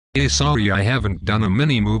Sorry I haven't done a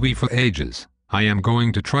mini movie for ages. I am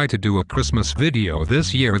going to try to do a Christmas video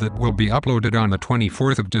this year that will be uploaded on the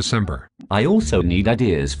 24th of December. I also need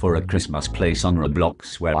ideas for a Christmas place on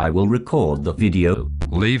Roblox where I will record the video.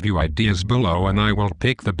 Leave your ideas below and I will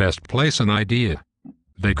pick the best place and idea.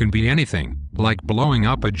 They can be anything, like blowing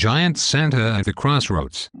up a giant Santa at the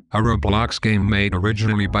crossroads, a Roblox game made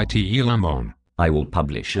originally by T. Lemon. I will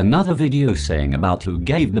publish another video saying about who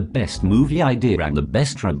gave the best movie idea and the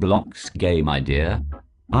best Roblox game idea.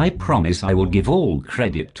 I promise I will give all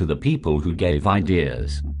credit to the people who gave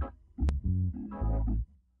ideas.